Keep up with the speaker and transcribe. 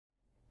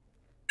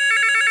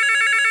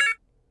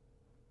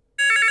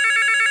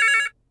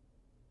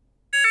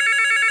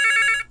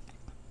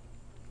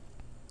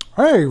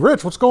Hey,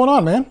 Rich, what's going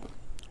on, man?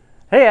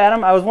 Hey,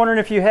 Adam, I was wondering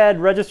if you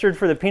had registered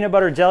for the Peanut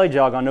Butter Jelly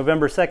Jog on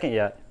November 2nd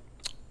yet.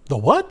 The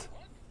what?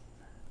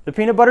 The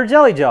Peanut Butter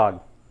Jelly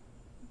Jog.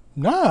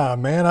 Nah,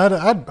 man,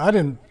 I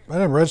didn't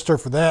register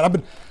for that.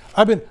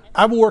 I've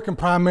been working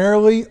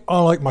primarily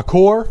on like my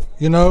core.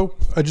 You know,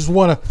 I just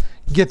want to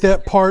get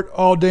that part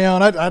all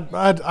down.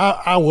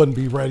 I wouldn't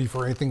be ready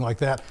for anything like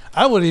that.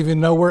 I wouldn't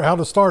even know how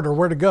to start or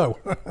where to go.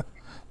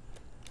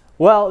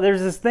 Well,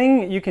 there's this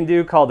thing you can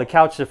do called the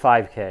Couch to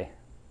 5K.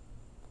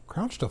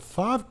 Crouch to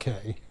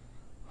 5K?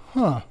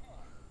 Huh.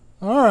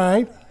 All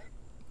right.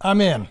 I'm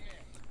in.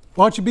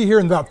 Why don't you be here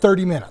in about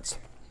 30 minutes?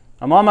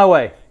 I'm on my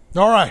way.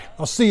 All right.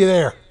 I'll see you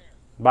there.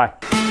 Bye.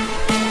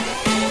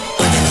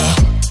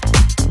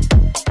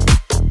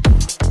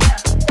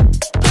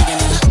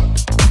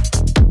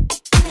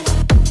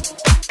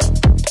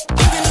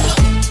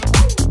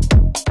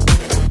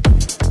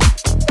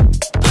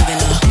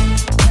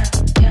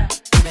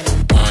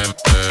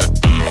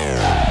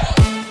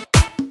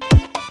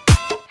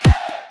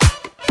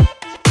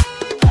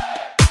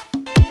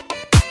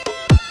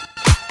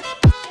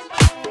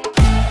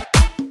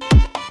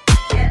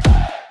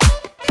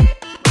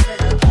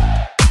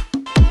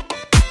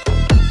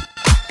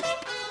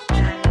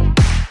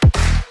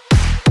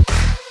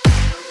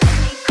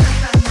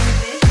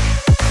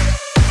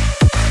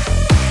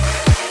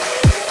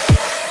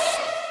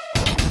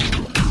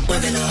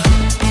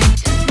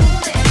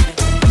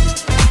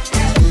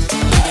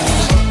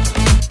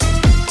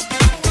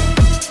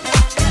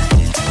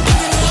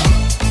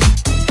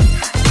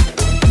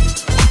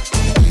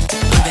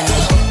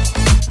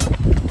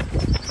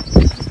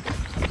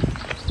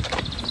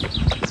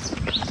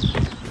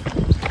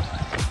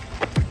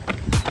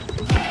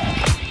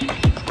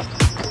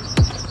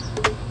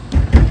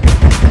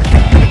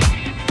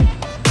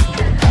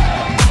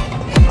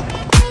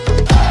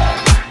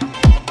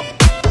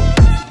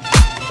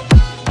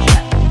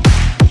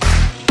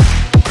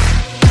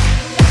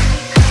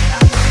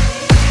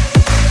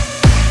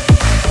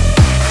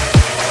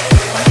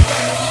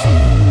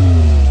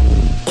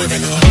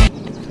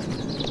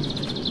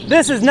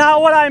 This is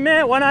not what I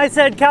meant when I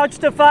said couch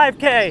to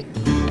 5K.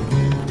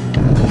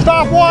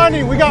 Stop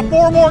whining. We got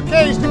 4 more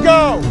Ks to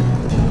go.